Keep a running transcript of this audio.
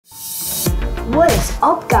What is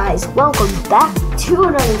up, guys? Welcome back to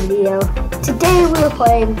another video. Today we are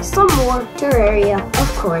playing some more Terraria,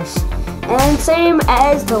 of course. And same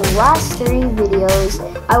as the last 3 videos,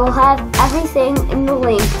 I will have everything in the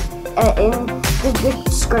link in the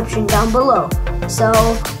description down below. So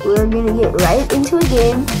we're gonna get right into a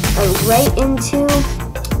game, right into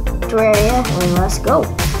Terraria, and let's go.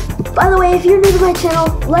 By the way, if you're new to my channel,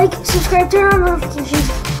 like, subscribe, turn on notifications.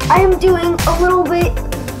 I am doing a little bit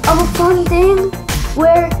of a fun thing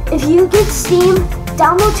where if you get Steam,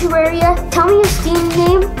 download Terraria, tell me your Steam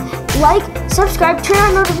name, like, subscribe, turn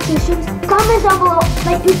on notifications, comment down below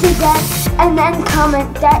that you did that, and then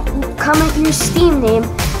comment your Steam name,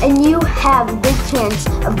 and you have a big chance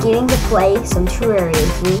of getting to play some Terraria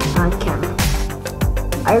with me on camera.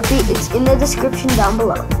 I repeat, it's in the description down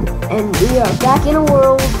below. And we are back in a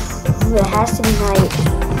world that has to be night.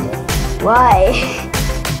 Why?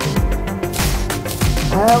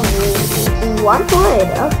 One wood.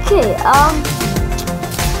 Okay,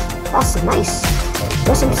 that's nice.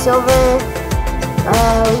 Got some silver.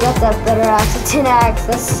 We got that better axe, a tin axe.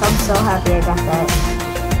 I'm so happy I got that.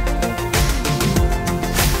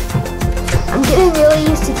 I'm getting really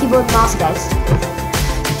used to keyboard and mouse, guys.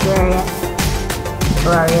 Terraria,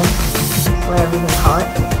 whatever you call it.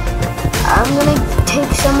 I'm gonna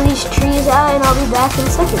take some of these trees out and I'll be back in a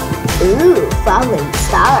second. Ooh, falling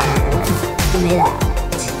star. Give me that.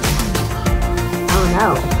 Oh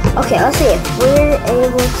no. Okay, let's see if we're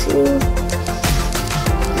able to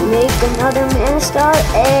make another mana star.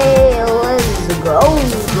 Hey, let's go,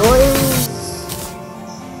 boys.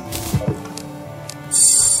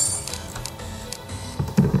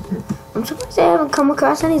 I'm surprised I haven't come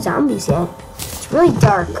across any zombies yet. It's really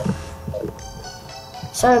dark.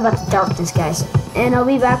 Sorry about the darkness, guys. And I'll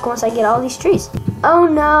be back once I get all these trees. Oh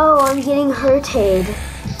no, I'm getting hurted.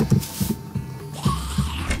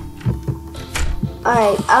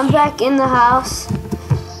 Alright, I'm back in the house.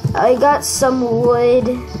 I got some wood.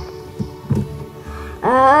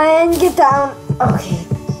 And get down. Okay.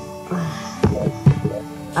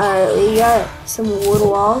 Alright, we got some wood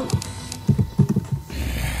wall.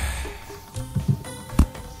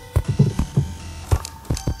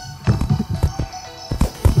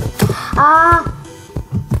 Ah!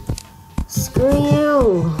 Screw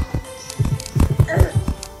you!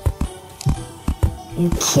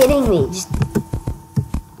 You're kidding me. Just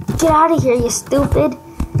get out of here, you stupid!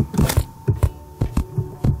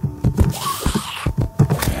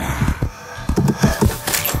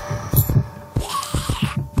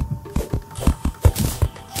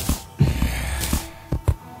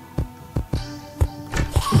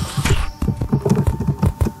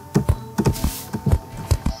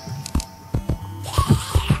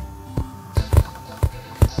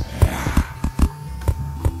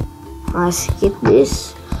 Let's get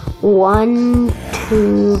this. 1,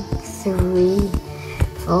 2, 3,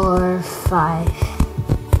 4, 5.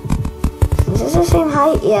 Is this the same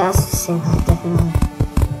height? Yeah, it's the same height, definitely.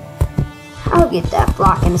 I'll get that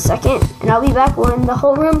block in a second, and I'll be back when the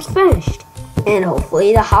whole room's finished. And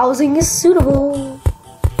hopefully the housing is suitable.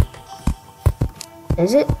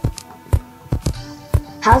 Is it?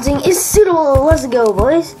 Housing is suitable. Let's go,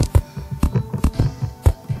 boys.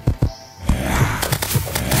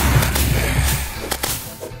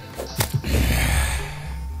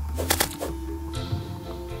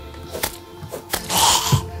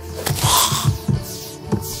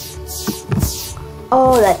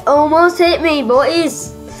 Oh, that almost hit me,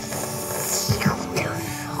 boys.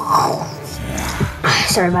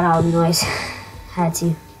 Sorry about all the noise. Had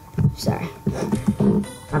to. Sorry.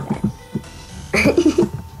 My bad.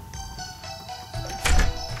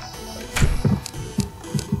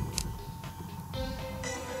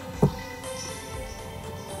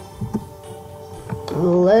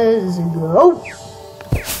 Let's go.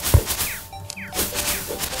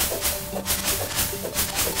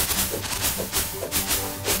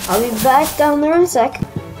 I'll be back down there in a sec,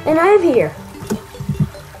 and I'm here.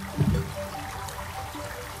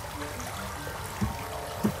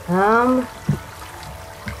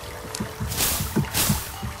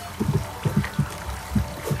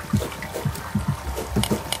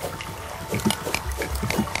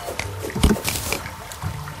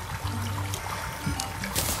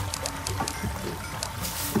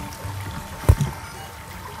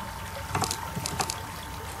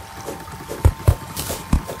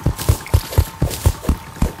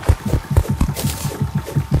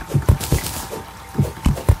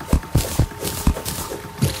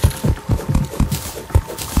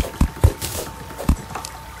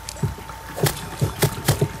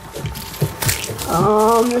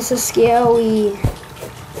 This is scary.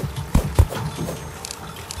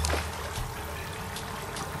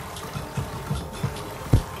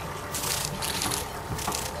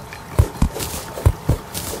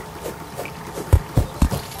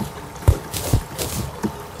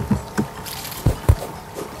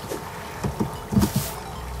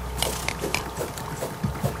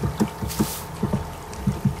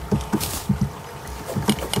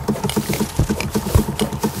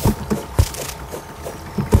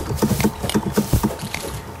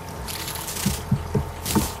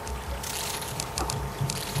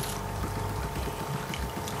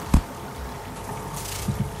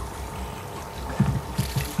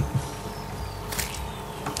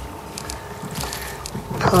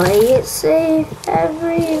 it safe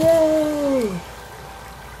every day.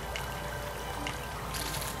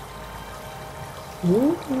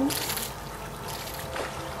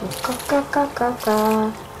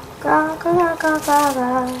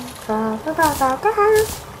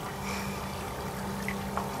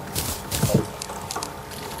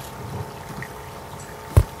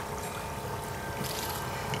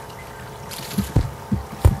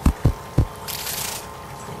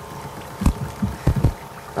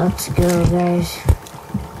 Let's go, guys.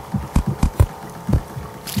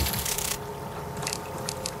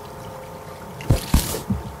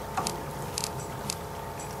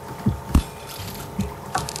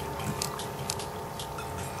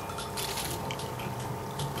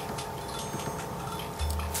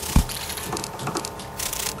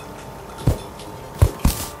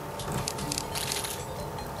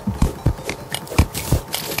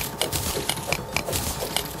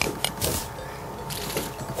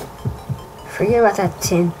 Forget about that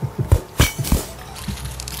tin.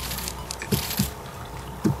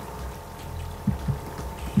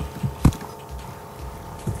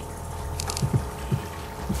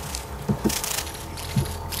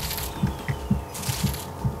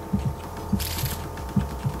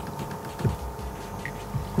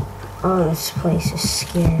 Oh, this place is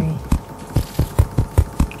scary.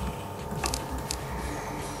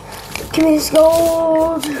 Give me this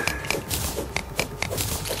gold!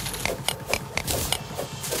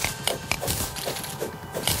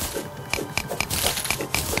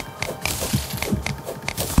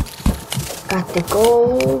 Got the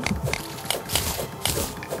gold.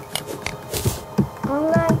 I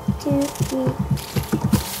like to eat.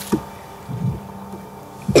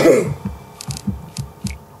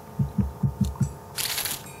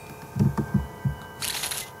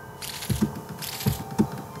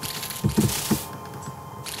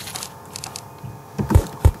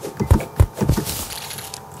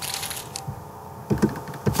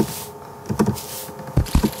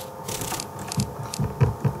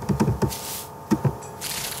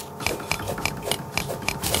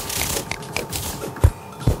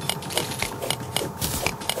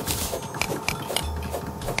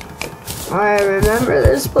 I remember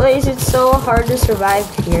this place, it's so hard to survive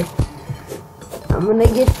here. I'm gonna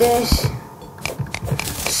get this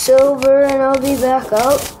silver and I'll be back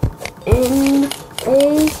up in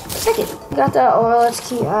a second. Got that ore, let's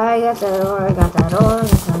keep, I got that ore, I got that ore, I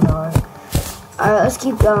got that ore. Alright, let's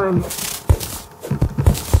keep going.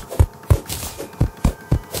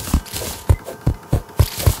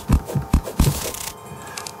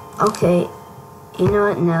 Okay, you know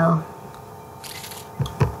what, no.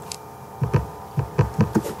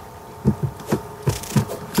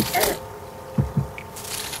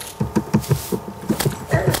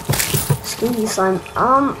 Slime.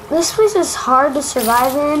 This place is hard to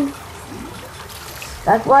survive in.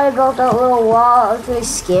 That's why I built that little wall. I was really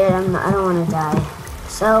scared. I don't want to die.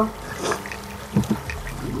 So,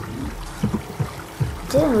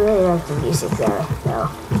 didn't really like the music there, though.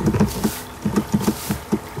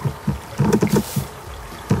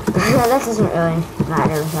 That doesn't really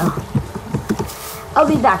matter, though. I'll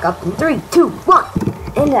be back up in 3, 2, 1,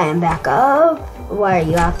 and I am back up. Why are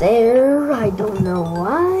you out there? I don't know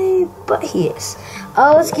why, but he is.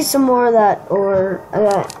 Let's get some more of that ore.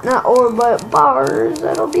 Not ore, but bars.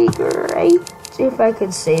 That'll be great. See if I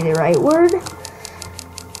could say the right word.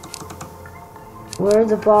 Where are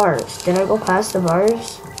the bars? Did I go past the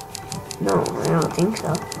bars? No, I don't think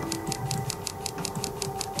so.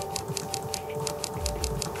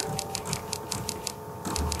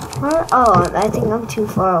 Where? Oh, I think I'm too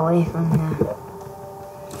far away from there.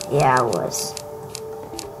 Yeah, I was.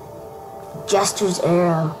 Jester's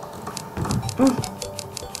arrow.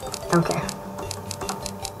 Okay.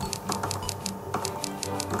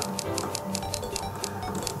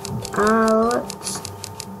 Let's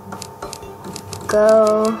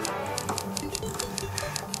go.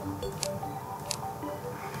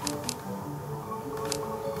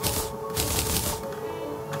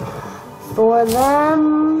 For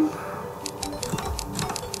them.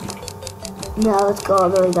 Now let's go all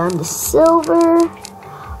the way down to silver.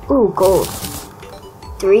 Ooh, gold.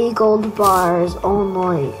 3 gold bars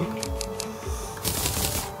only.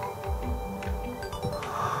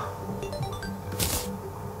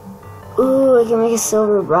 Ooh, I can make a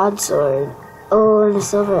silver broadsword. Oh, and a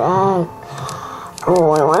silver axe.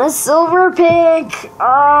 Oh, I want a silver pick.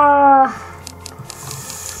 Ah,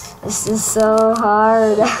 this is so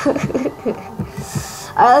hard.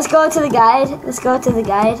 Alright, let's go to the guide. Let's go to the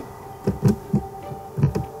guide.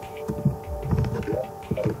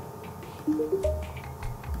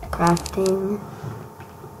 Crafting.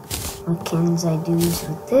 what can I do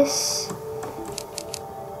with this?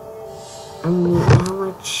 I need how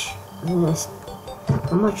much of this?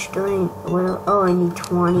 How much do I, oh, I need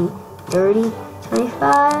 20, 30,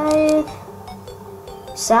 25.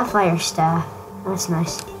 Sapphire staff. That's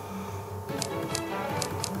nice.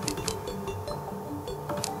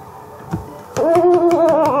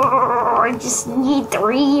 Oh, I just need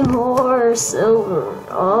 3 more silver.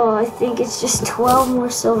 Oh, I think it's just 12 more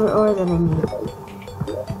silver ore that I need.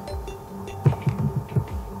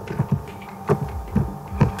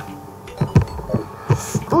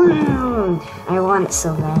 I want it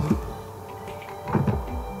so bad.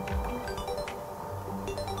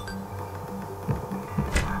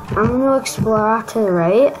 I'm gonna explore off to the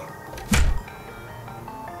right.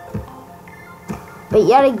 But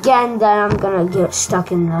yet again, then I'm gonna get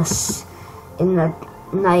stuck in this, in the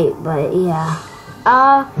night, but yeah.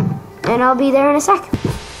 And I'll be there in a sec.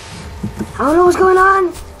 I don't know what's going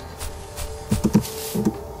on.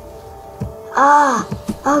 Oh,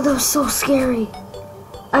 that was so scary.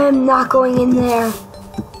 I am not going in there.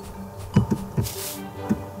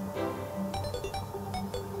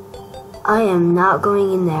 I am not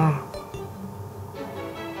going in there.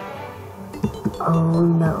 Oh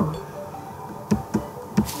no.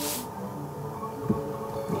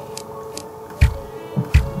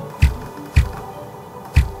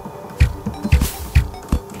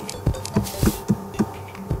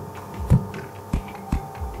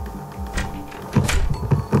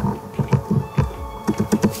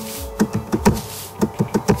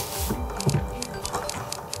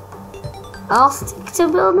 I'll stick to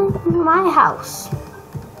building my house.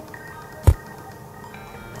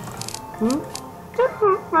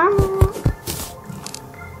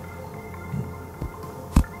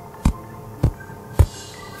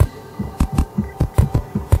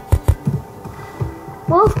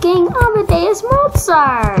 Wolfgang Amadeus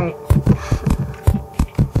Mozart.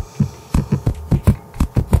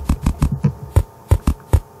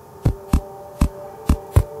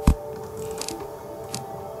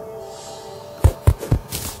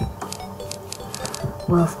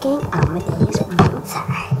 Wolfgang Amadeus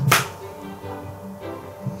Mozart.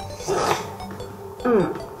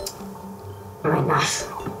 My gosh.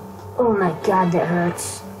 Oh my god, that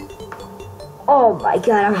hurts. Oh my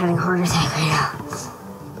god, I'm having a heart attack right now.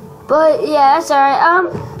 But yeah, that's alright.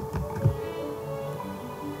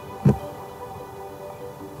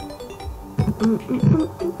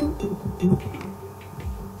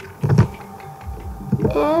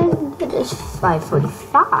 And it is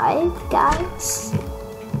 5:45, guys.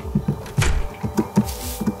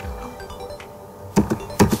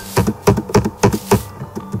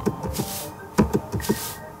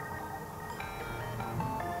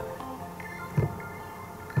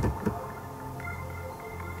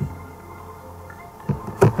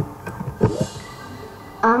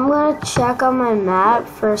 I'm gonna check on my map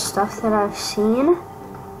for stuff that I've seen.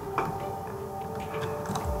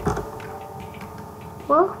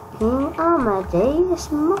 Wolfgang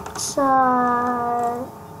Amadeus Mozart.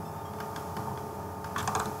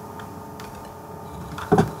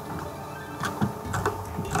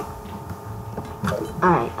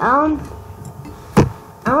 Alright, I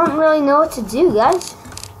don't really know what to do, guys.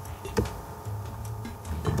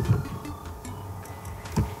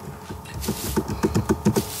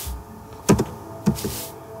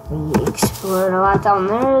 We explored a lot down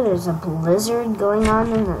there. There's a blizzard going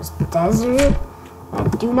on in this desert. I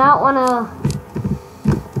do not want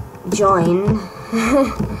to join.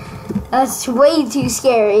 That's way too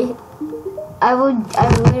scary. I would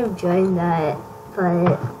have joined that,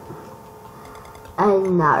 but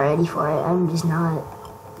I'm not ready for it. I'm just not.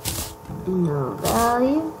 No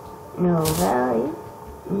value. No value.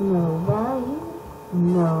 No value.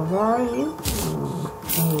 No value.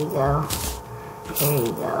 There you go. There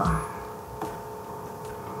you go.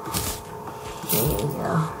 There you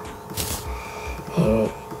go. Here.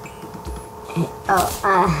 Oh,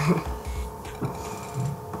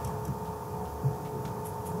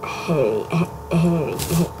 here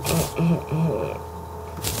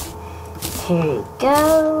you go.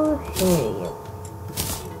 Here you go.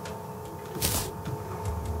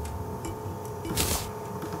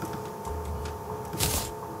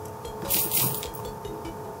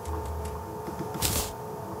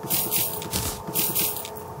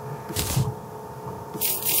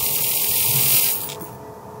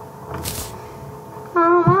 I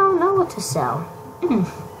don't know what to sell.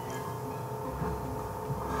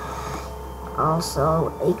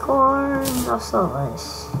 Also, acorns. Also this.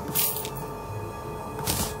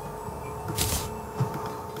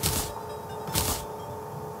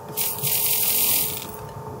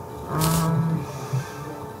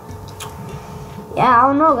 Yeah, I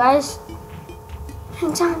don't know, guys.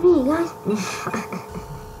 It's on me, guys.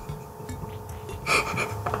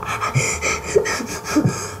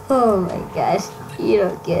 Oh my gosh, you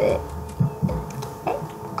don't get it.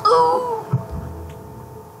 Oh.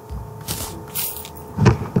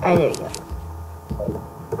 Alright, there we go.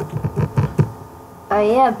 Oh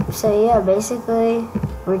yeah, so yeah, basically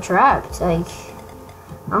we're trapped. Like,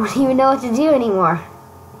 I don't even know what to do anymore.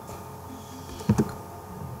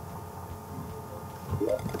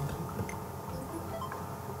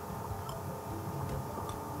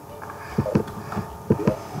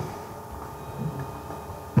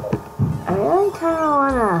 I really kind of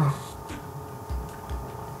wanna.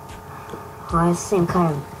 Oh, it's the same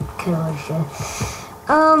kind of shit.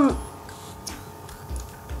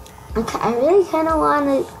 I really kind of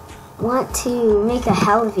want to make a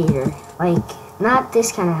elevator, like not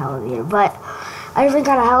this kind of elevator, but a different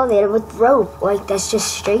kind of elevator with rope, like that's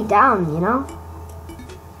just straight down, you know.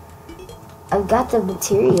 I've got the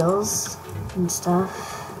materials and stuff,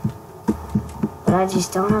 but I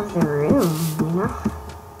just don't have the room, you know.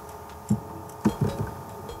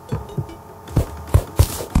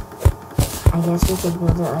 I guess we could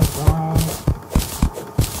build it like that.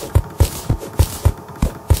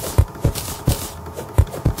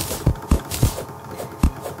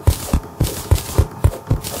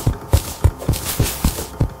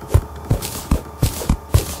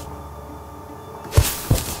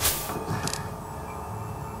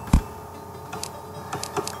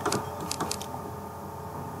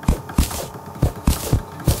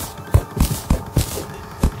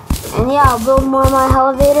 And yeah, I'll build more of my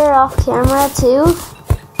elevator off camera too.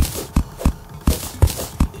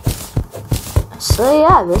 So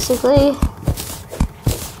yeah, basically,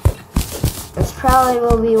 this probably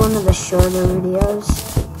will be one of the shorter videos.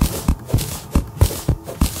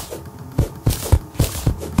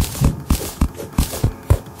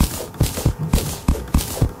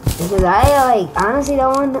 Because I honestly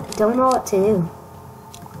don't know what to do.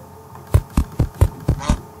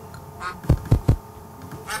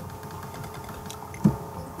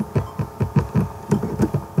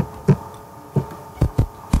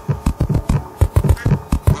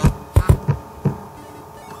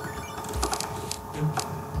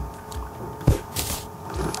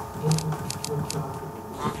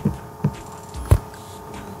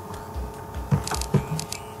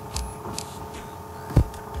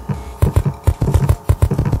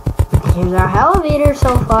 Here's our elevator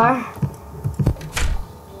so far.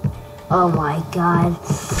 Oh my god.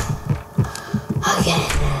 Okay.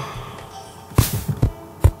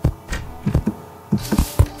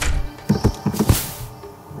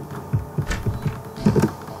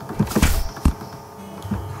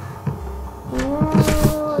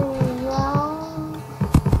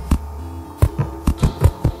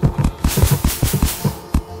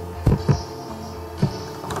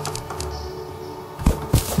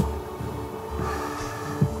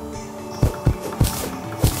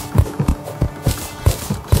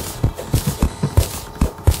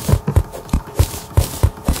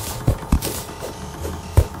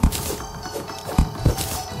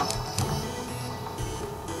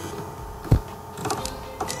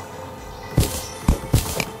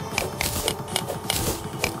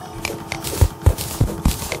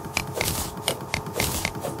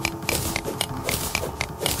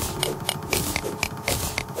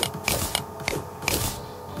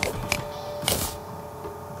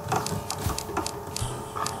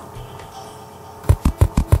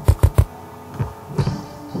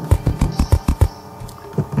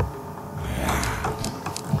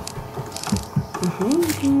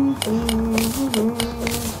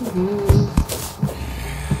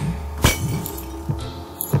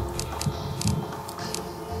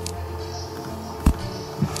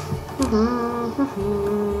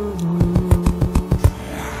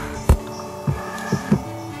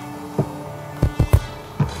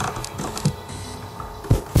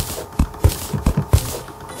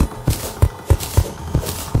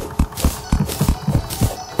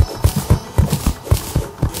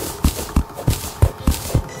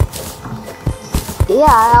 Yeah,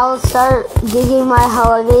 I'll start digging my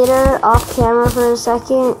elevator off camera for a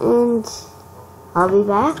second and I'll be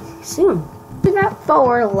back soon. We got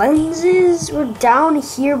 4 lenses. We're down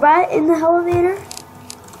here in the elevator.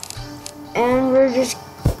 And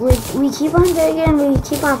we keep on digging, we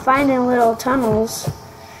keep on finding little tunnels.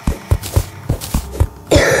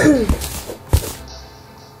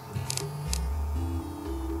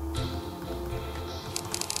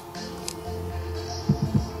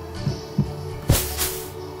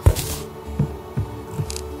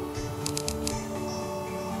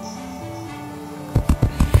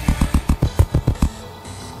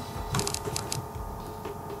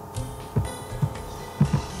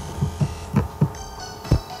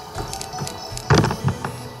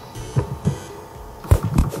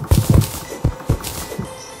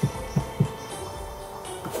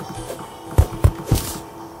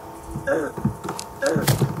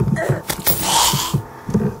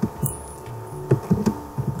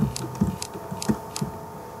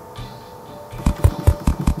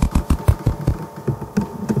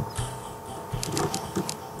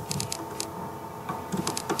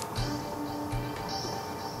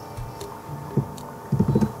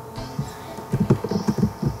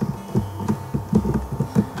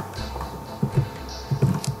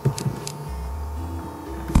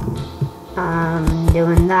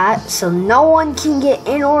 that so no one can get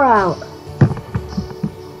in or out.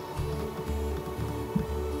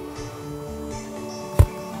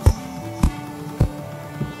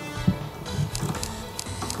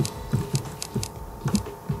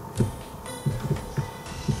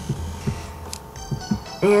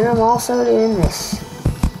 And I'm also doing this,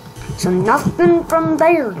 so nothing from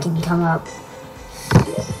there can come up.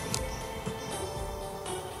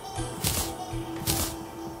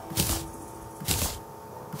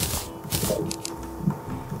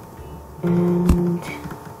 And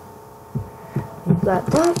we've got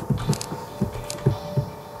that.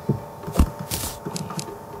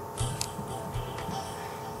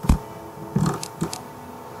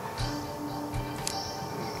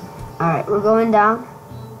 Alright, we're going down.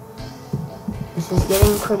 This is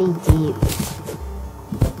getting pretty deep.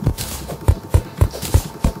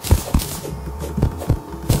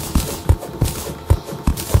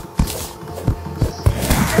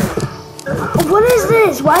 What is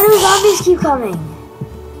this? Why do zombies keep coming?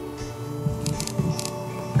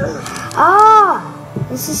 Ah!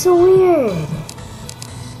 This is so weird.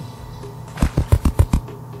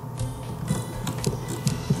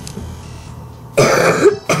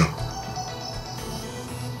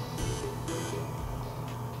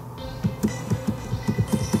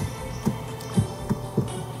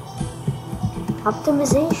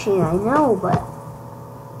 Optimization, I know, but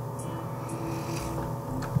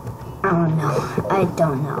I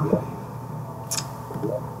don't know.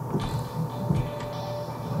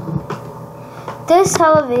 This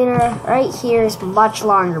elevator right here is much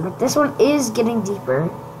longer, but this one is getting deeper.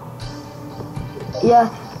 Yeah,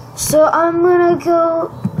 so I'm gonna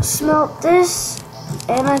go smelt this,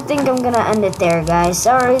 and I think I'm gonna end it there, guys.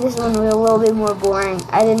 Sorry, this one was a little bit more boring.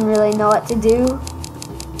 I didn't really know what to do.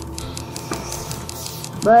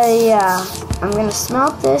 But yeah, I'm gonna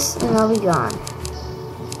smelt this and I'll be gone.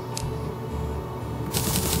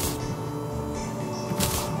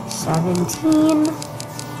 $17.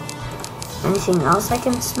 Anything else I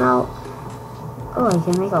can smelt? Oh, I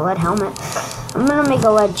can make a lead helmet. I'm gonna make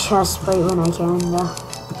a lead chest plate when I can, though.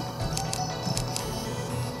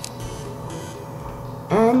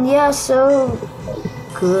 And yeah, so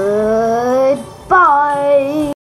goodbye.